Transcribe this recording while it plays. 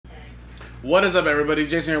What is up, everybody?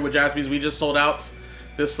 Jason here with Jaspys. We just sold out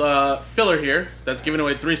this filler here that's giving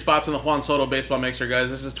away 3 spots in the Juan Soto baseball mixer, guys.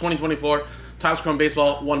 This is 2024 Topps Chrome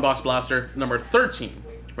Baseball 1-box blaster number 13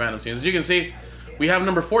 random teams. As you can see, we have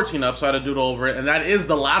number 14 up, so I had to doodle over it, and that is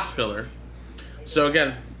the last filler. So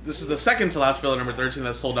again, this is the second to last filler, number 13,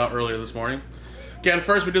 that sold out earlier this morning. Again,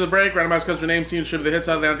 first we do the break, randomize customer names, team distribute the hits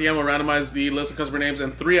out at the end. We'll randomize the list of customer names,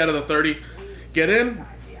 and 3 out of the 30 get in.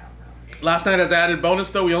 Last night, as added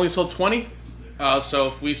bonus, though, we only sold 20. So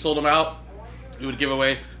if we sold them out, we would give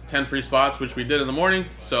away 10 free spots, which we did in the morning.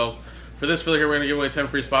 So for this filler here, we're going to give away 10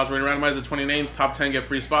 free spots. We're going to randomize the 20 names. Top 10 get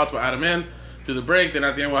free spots. We'll add them in, do the break. Then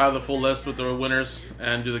at the end, we'll have the full list with the winners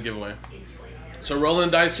and do the giveaway. So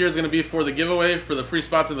rolling dice here is going to be for the giveaway, for the free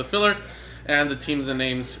spots in the filler, and the teams and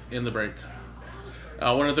names in the break.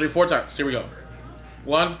 1 and 3, 4 times. Here we go.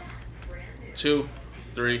 1, 2,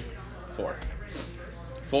 3, 4.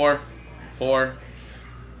 4.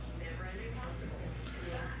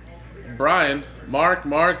 Brian, Mark,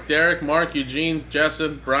 Derek, Eugene,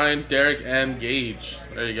 Jessen, Brian, Derek, and Gage.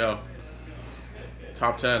 There you go.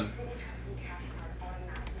 Top 10.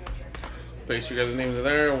 Paste your guys' names in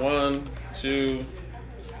there. 1, 2,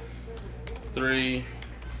 3,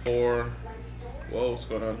 4. Whoa, what's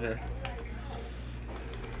going on here?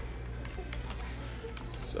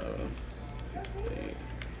 7, 8,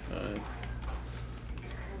 9.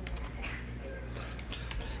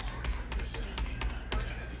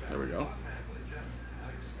 There we go.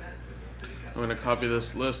 I'm going to copy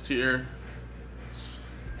this list here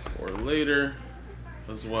for later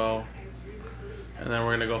as well. And then we're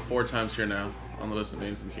going to go 4 times here now on the list of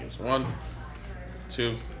names and teams. 1,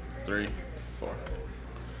 2, 3, 4.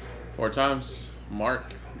 4 times.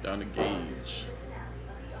 Mark down to Gage.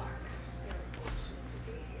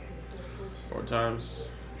 4 times.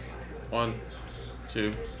 1,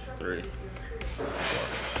 2, 3, 4.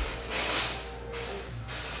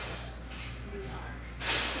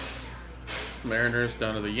 Mariners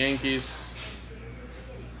down to the Yankees.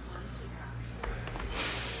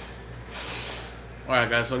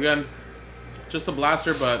 Alright, guys, so again, just a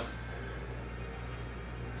blaster, but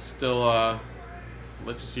still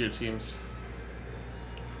let you see your teams.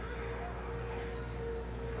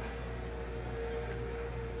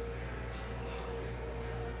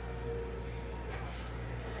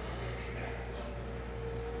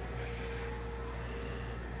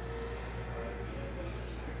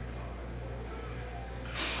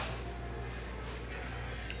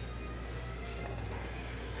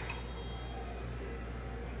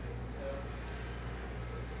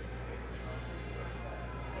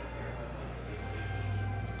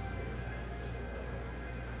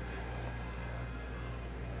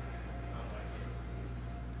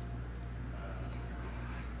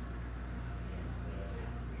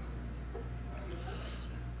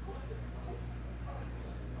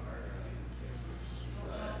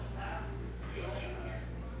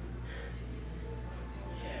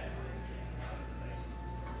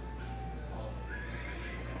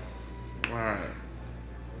 Alright.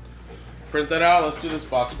 Print that out. Let's do this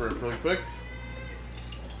box print really quick.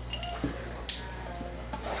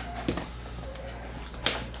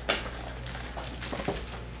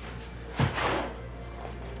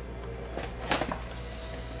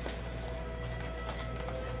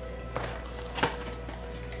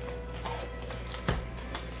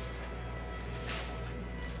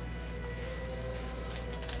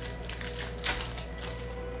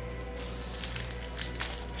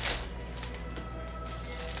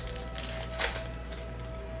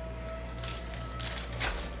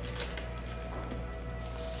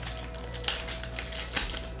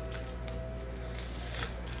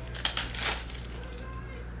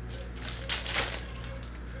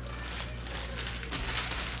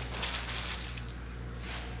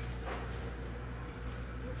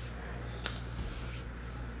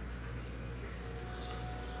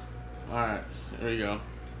 Alright, there we go.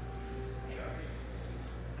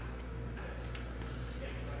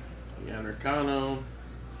 Yannicano,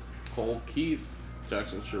 Cole Keith,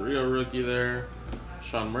 Jackson Chourio rookie there,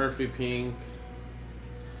 Sean Murphy pink,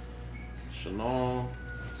 Chanel,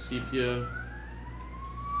 Sepia,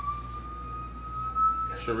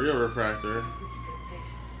 Chourio refractor,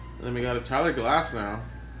 and then we got a Tyler Glass now.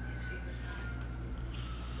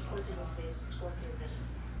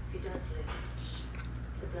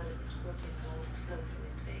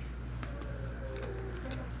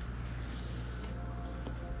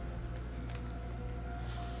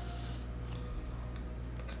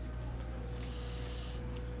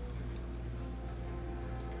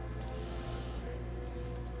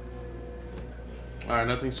 Alright,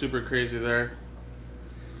 nothing super crazy there.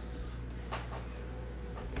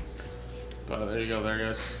 Oh, there you go, there,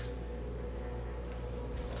 guys.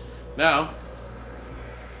 Now,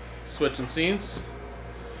 switching scenes,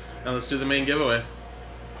 and let's do the main giveaway,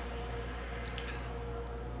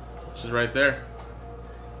 which is right there.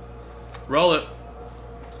 Roll it.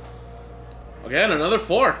 Again, another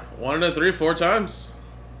 4. 1 and a 3, 4 times.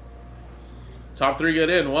 Top 3 get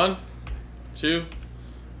in. 1, 2,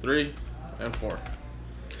 3, and 4.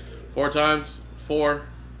 4 times. 4,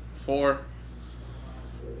 4.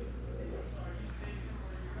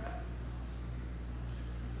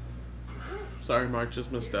 Sorry, Mark,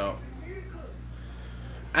 just missed out.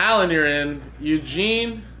 Alan, you're in.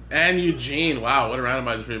 Eugene and Eugene. Wow, what a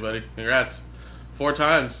randomizer for you, buddy. Congrats. 4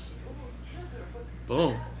 times.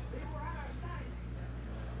 Boom.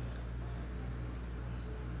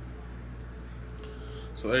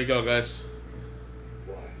 So there you go, guys.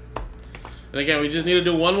 And again, we just need to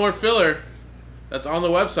do one more filler that's on the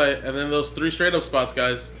website, and then those 3 straight up spots,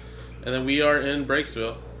 guys. And then we are in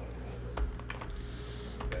Breaksville.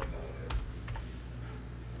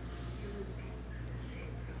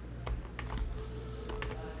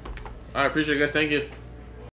 Alright, appreciate it, guys. Thank you.